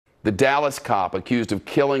The Dallas cop accused of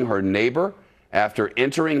killing her neighbor after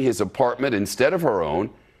entering his apartment instead of her own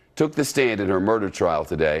took the stand in her murder trial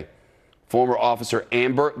today. Former officer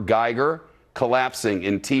Amber Geiger collapsing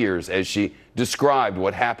in tears as she described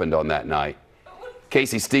what happened on that night.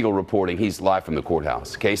 Casey Stegall reporting. He's live from the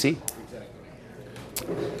courthouse. Casey?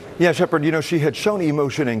 Yeah, Shepard, you know, she had shown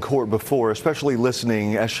emotion in court before, especially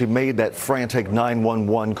listening as she made that frantic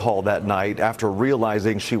 911 call that night after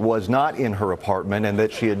realizing she was not in her apartment and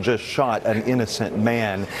that she had just shot an innocent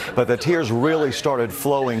man. But the tears really started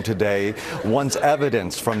flowing today once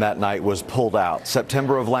evidence from that night was pulled out.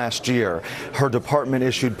 September of last year, her department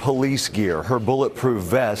issued police gear, her bulletproof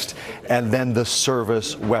vest, and then the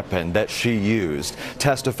service weapon that she used,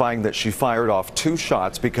 testifying that she fired off 2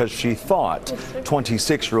 shots because she thought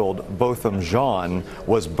 26-year-old Botham Jean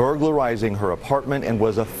was burglarizing her apartment and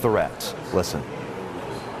was a threat. Listen.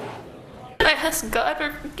 I ask God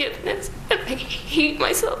for forgiveness and I hate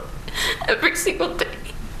myself every single day.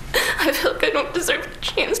 I feel like I don't deserve a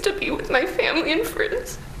chance to be with my family and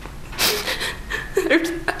friends.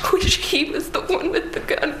 I wish he was the one with the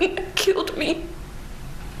gun that killed me.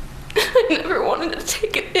 I never wanted to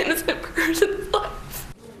take an innocent person's life.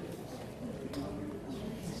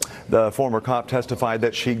 The former cop testified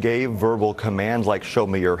that she gave verbal commands like "show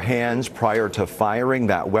me your hands" prior to firing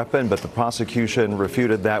that weapon, but the prosecution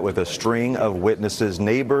refuted that with a string of witnesses,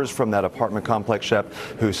 neighbors from that apartment complex, Shep,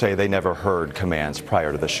 who say they never heard commands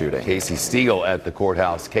prior to the shooting. Casey Stegall at the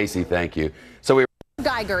courthouse. Casey, thank you.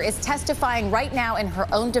 Geiger is testifying right now in her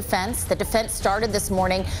own defense. The defense started this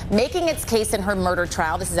morning making its case in her murder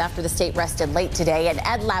trial. This is after the state rested late today, and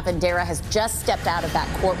Ed Lavandera has just stepped out of that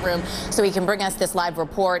courtroom so he can bring us this live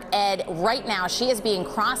report. Ed, right now she is being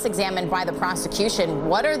cross-examined by the prosecution.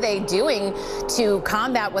 What are they doing to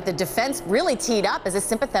combat what the defense really teed up as a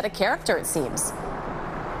sympathetic character, it seems?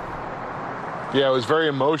 Yeah, it was very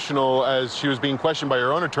emotional as she was being questioned by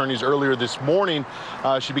her own attorneys earlier this morning.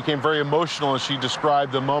 She became very emotional as she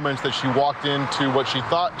described the moments that she walked into what she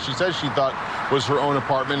said she thought was her own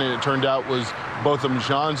apartment, and it turned out was Botham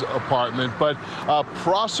Jean's apartment. But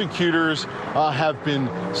prosecutors have been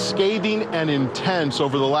scathing and intense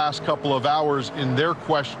over the last couple of hours in their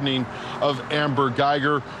questioning of Amber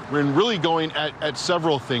Geiger, and really going at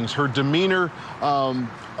several things. Her demeanor,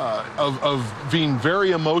 of being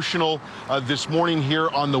very emotional this morning here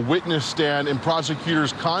on the witness stand, and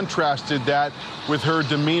prosecutors contrasted that with her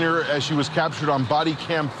demeanor as she was captured on body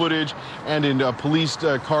cam footage and in police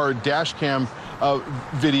car dash cam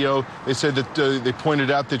video. They said that they pointed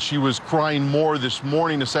out that she was crying more this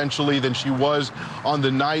morning essentially than she was on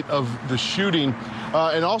the night of the shooting,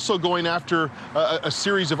 and also going after a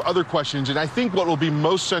series of other questions. And I think what will be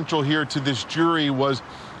most central here to this jury was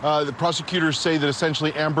the prosecutors say that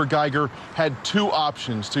essentially Amber Geiger had 2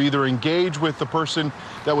 options: to either engage with the person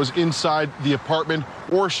that was inside the apartment,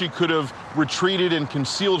 or she could have retreated and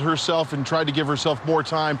concealed herself and tried to give herself more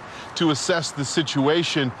time to assess the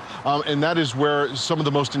situation. And that is where some of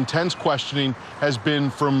the most intense questioning has been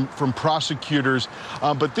from prosecutors.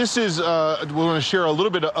 But this is, we want to share a little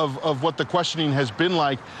bit of what the questioning has been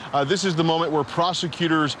like. This is the moment where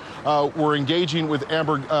prosecutors were engaging with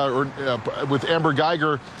Amber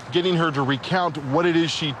Geiger, getting her to recount what it is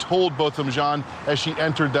she told Botham Jean as she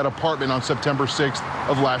entered that apartment on September 6th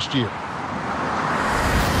of last year.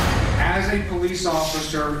 As a police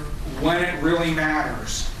officer, when it really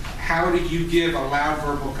matters, how did you give a loud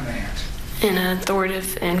verbal command? In an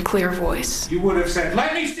authoritative and clear voice. You would have said,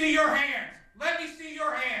 "Let me see your hands! Let me see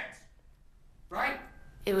your hands!" Right?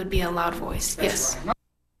 It would be a loud voice, yes. Right.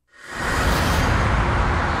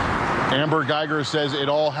 Amber Geiger says it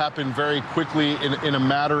all happened very quickly in a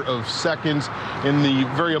matter of seconds. In the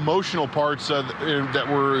very emotional parts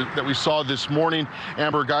that we saw this morning,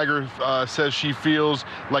 Amber Geiger says she feels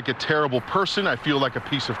like a terrible person. "I feel like a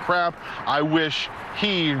piece of crap. I wish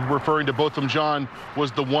he," referring to Botham Jean,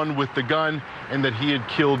 "was the one with the gun and that he had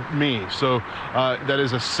killed me." So that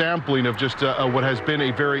is a sampling of just what has been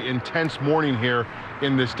a very intense morning here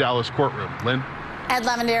in this Dallas courtroom. Lynn? Ed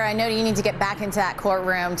Lavandera, I know you need to get back into that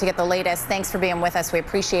courtroom to get the latest. Thanks for being with us. We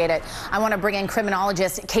appreciate it. I want to bring in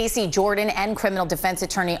criminologist Casey Jordan and criminal defense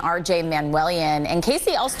attorney R.J. Manuelian. And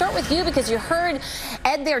Casey, I'll start with you because you heard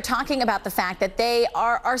Ed there talking about the fact that they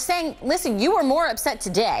are saying, listen, you were more upset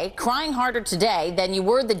today, crying harder today than you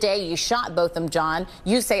were the day you shot Botham Jean.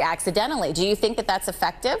 You say accidentally. Do you think that that's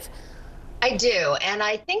effective? I do. And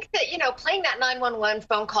I think that, you know, playing that 911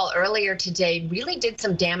 phone call earlier today really did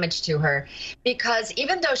some damage to her, because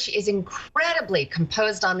even though she is incredibly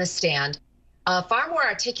composed on the stand, far more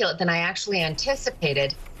articulate than I actually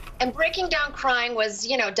anticipated, and breaking down crying was,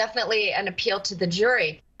 you know, definitely an appeal to the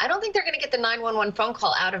jury. I don't think they're going to get the 911 phone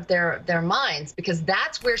call out of their minds, because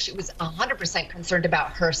that's where she was 100% concerned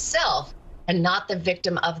about herself and not the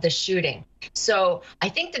victim of the shooting. So I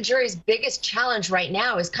think the jury's biggest challenge right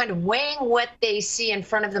now is kind of weighing what they see in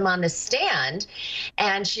front of them on the stand.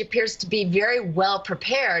 And she appears to be very well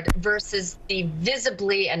prepared versus the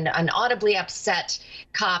visibly and audibly upset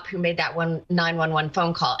cop who made that 911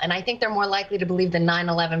 phone call. And I think they're more likely to believe the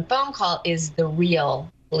 911 phone call is the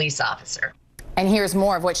real police officer. And here's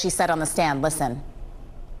more of what she said on the stand. Listen.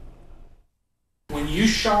 When you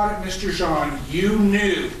shot at Mr. Jean, you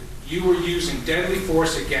knew you were using deadly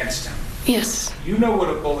force against him. Yes. You know what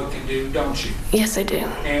a bullet can do, don't you? Yes, I do.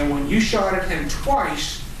 And when you shot at him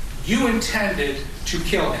twice, you intended to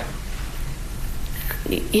kill him.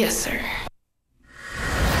 Yes, sir.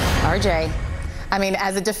 RJ, I mean,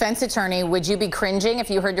 as a defense attorney, would you be cringing if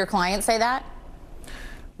you heard your client say that?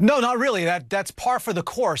 No, not really. That's par for the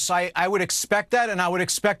course. I would expect that, and I would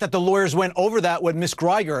expect that the lawyers went over that with Ms.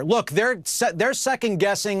 Greiger. Look, they're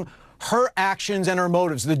second-guessing her actions and her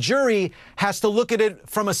motives. The jury has to look at it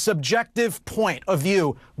from a subjective point of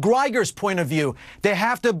view, Greiger's point of view. They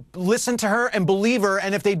have to listen to her and believe her,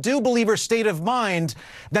 and if they do believe her state of mind,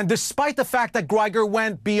 then despite the fact that Greiger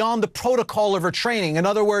went beyond the protocol of her training, in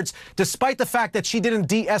other words, despite the fact that she didn't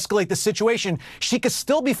de-escalate the situation, she could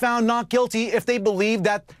still be found not guilty if they believe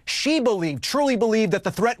that she truly believed that the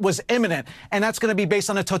threat was imminent, and that's going to be based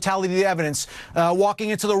on the totality of the evidence. Walking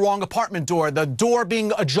into the wrong apartment door, the door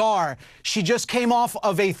being ajar. She just came off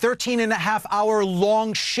of a 13-and-a-half-hour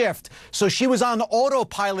long shift, so she was on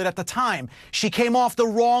autopilot at the time. She came off the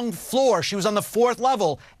wrong floor. She was on the 4th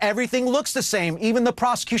level. Everything looks the same. Even the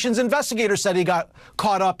prosecution's investigator said he got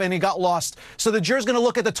caught up and he got lost. So the jury's going to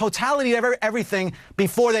look at the totality of everything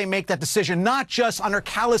before they make that decision, not just on her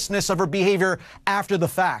callousness of her behavior after the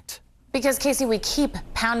fact. Because, Casey, we keep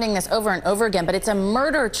pounding this over and over again, but it's a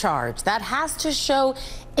murder charge. That has to show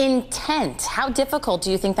intent. How difficult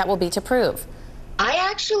do you think that will be to prove? I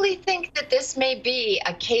actually think that this may be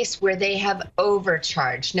a case where they have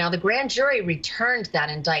overcharged. Now, the grand jury returned that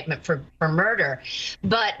indictment for murder,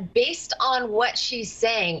 but based on what she's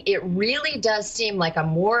saying, it really does seem like a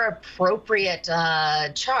more appropriate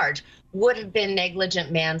charge would have been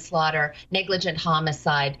negligent manslaughter, negligent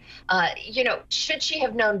homicide. Should she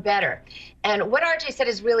have known better? And what RJ said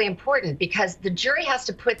is really important, because the jury has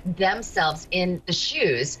to put themselves in the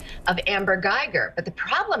shoes of Amber Geiger. But the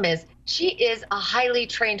problem is she is a highly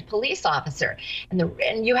trained police officer.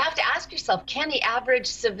 And you have to ask yourself, can the average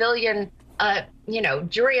civilian,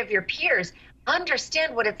 jury of your peers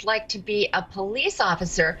understand what it's like to be a police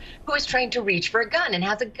officer who is trained to reach for a gun and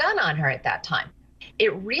has a gun on her at that time?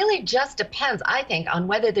 It really just depends, I think, on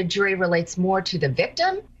whether the jury relates more to the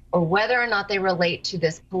victim or whether or not they relate to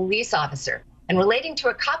this police officer. And relating to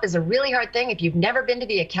a cop is a really hard thing. If you've never been to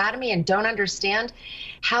the academy and don't understand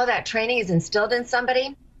how that training is instilled in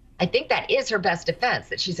somebody, I think that is her best defense,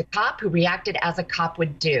 that she's a cop who reacted as a cop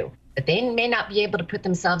would do, but they may not be able to put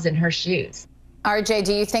themselves in her shoes. RJ,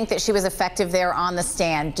 do you think that she was effective there on the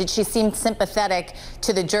stand? Did she seem sympathetic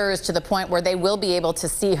to the jurors to the point where they will be able to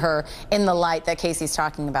see her in the light that Casey's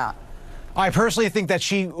talking about? I personally think that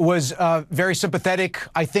she was very sympathetic.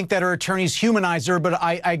 I think that her attorneys humanized her, but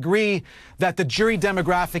I agree that the jury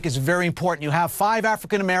demographic is very important. You have 5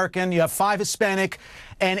 African-American, you have 5 Hispanic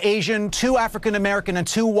and Asian, 2 African-American and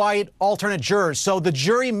 2 white alternate jurors. So the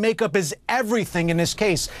jury makeup is everything in this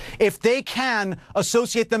case. If they can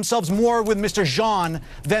associate themselves more with Mr. Jean,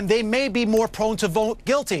 then they may be more prone to vote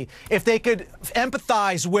guilty. If they could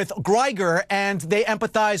empathize with Greiger and they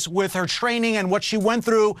empathize with her training and what she went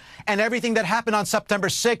through and everything that happened on September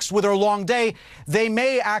 6th with her long day, they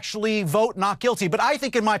may actually vote not guilty. But I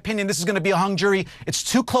think, in my opinion, this is going to be a hung jury. It's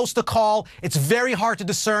too close to call. It's very hard to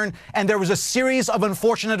discern. And there was a series of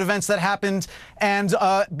unfortunate events that happened. And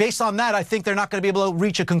based on that, I think they're not going to be able to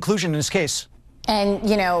reach a conclusion in this case. And,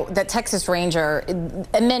 the Texas Ranger,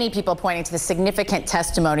 many people pointing to the significant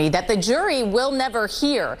testimony that the jury will never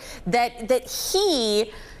hear, that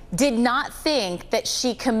he did not think that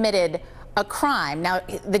she committed a crime. Now,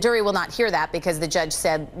 the jury will not hear that because the judge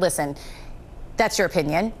said, listen, that's your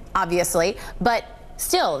opinion, obviously, but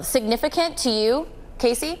still significant to you,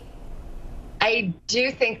 Casey? I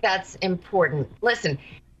do think that's important. Listen,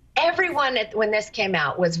 everyone, when this came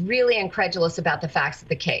out, was really incredulous about the facts of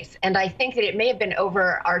the case. And I think that it may have been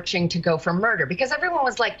overarching to go for murder, because everyone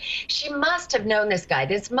was like, she must have known this guy.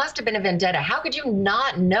 This must have been a vendetta. How could you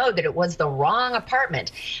not know that it was the wrong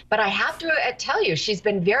apartment? But I have to tell you, she's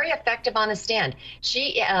been very effective on the stand.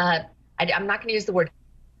 She, I'm not going to use the word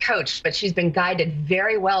coached, but she's been guided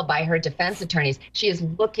very well by her defense attorneys. She is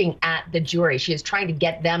looking at the jury. She is trying to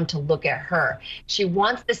get them to look at her. She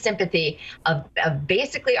wants the sympathy of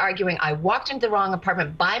basically arguing, I walked into the wrong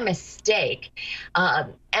apartment by mistake.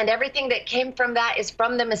 And everything that came from that is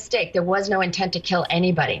from the mistake. There was no intent to kill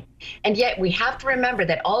anybody. And yet we have to remember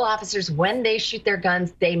that all officers, when they shoot their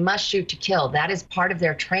guns, they must shoot to kill. That is part of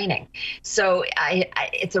their training. So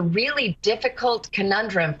it's a really difficult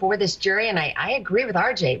conundrum for this jury. And I agree with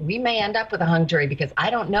RJ. We may end up with a hung jury because I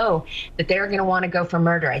don't know that they're going to want to go for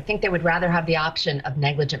murder. I think they would rather have the option of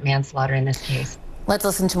negligent manslaughter in this case. Let's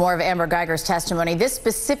listen to more of Amber Guyger's testimony. This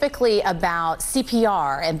specifically about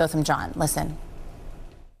CPR and Botham Jean. Listen.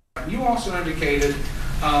 You also indicated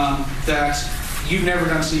that you've never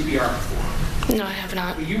done CPR before. No, I have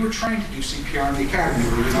not. But you were trained to do CPR in the academy,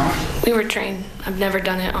 were you not? We were trained. I've never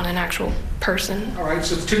done it on an actual person. All right,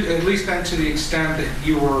 so at least then to the extent that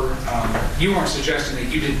you weren't suggesting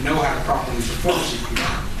that you didn't know how to properly perform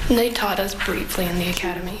CPR. They taught us briefly in the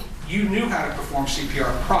academy. You knew how to perform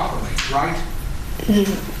CPR properly, right?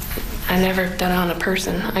 I never done it on a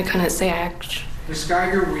person. I couldn't say I actually. Ms.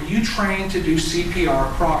 Guyger, were you trained to do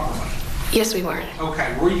CPR properly? Yes, we were.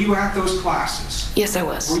 Okay, were you at those classes? Yes, I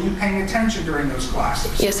was. Were you paying attention during those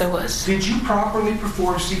classes? Yes, I was. Did you properly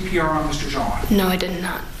perform CPR on Mr. Jean? No, I did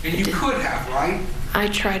not. And you could have, right? I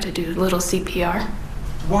tried to do a little CPR.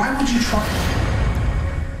 Why would you try?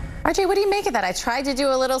 RJ, what do you make of that? I tried to do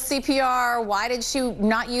a little CPR. Why did she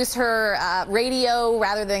not use her radio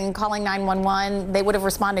rather than calling 911? They would have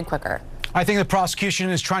responded quicker. I think the prosecution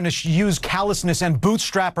is trying to use callousness and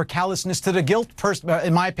bootstrap her callousness to the guilt,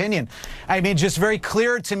 in my opinion. I mean, just very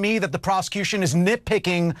clear to me that the prosecution is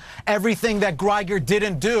nitpicking everything that Guyger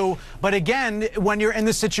didn't do. But again, when you're in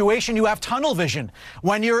this situation, you have tunnel vision.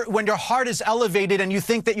 When your heart is elevated and you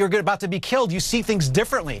think that you're about to be killed, you see things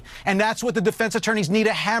differently. And that's what the defense attorneys need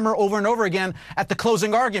to hammer over and over again at the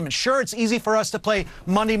closing argument. Sure, it's easy for us to play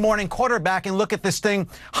Monday morning quarterback and look at this thing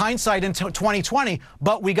hindsight into 2020,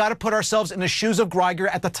 but we got to put ourselves in the shoes of Guyger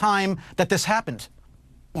at the time that this happened.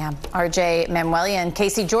 Yeah, RJ Manwelian,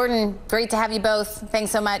 Casey Jordan, great to have you both.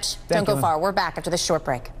 Thanks so much. Don't go far. We're back after this short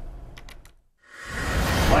break.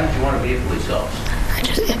 Why did you want to be a police officer? I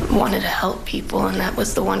just wanted to help people, and that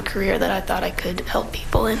was the one career that I thought I could help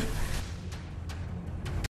people in.